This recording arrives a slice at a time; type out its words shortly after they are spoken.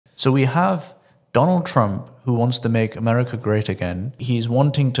So we have Donald Trump, who wants to make America great again. He's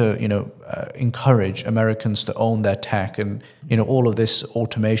wanting to, encourage Americans to own their tech and, all of this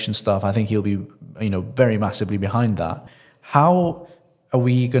automation stuff. I think he'll be, very massively behind that. How are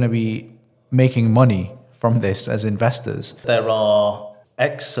we going to be making money from this as investors? There are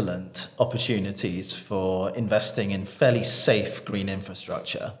excellent opportunities for investing in fairly safe green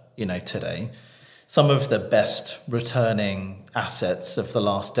infrastructure, today. Some of the best returning assets of the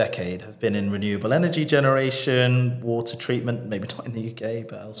last decade have been in renewable energy generation, water treatment, maybe not in the UK,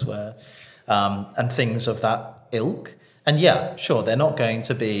 but elsewhere, and things of that ilk. And yeah, sure, they're not going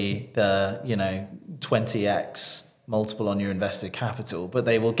to be the, 20x multiple on your invested capital, but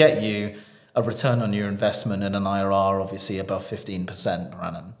they will get you a return on your investment and an IRR obviously above 15% per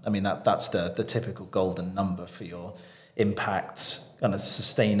annum. I mean, that's the typical golden number for your impact kind of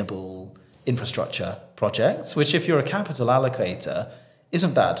sustainable infrastructure projects, which if you're a capital allocator,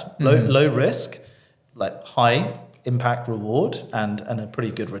 isn't bad. Low risk, like high impact reward and a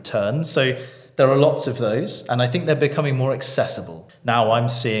pretty good return. So there are lots of those, and I think they're becoming more accessible. Now I'm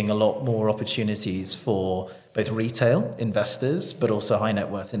seeing a lot more opportunities for both retail investors, but also high net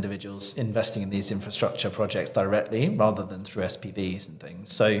worth individuals investing in these infrastructure projects directly rather than through SPVs and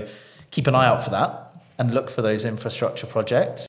things. So keep an eye out for that and look for those infrastructure projects.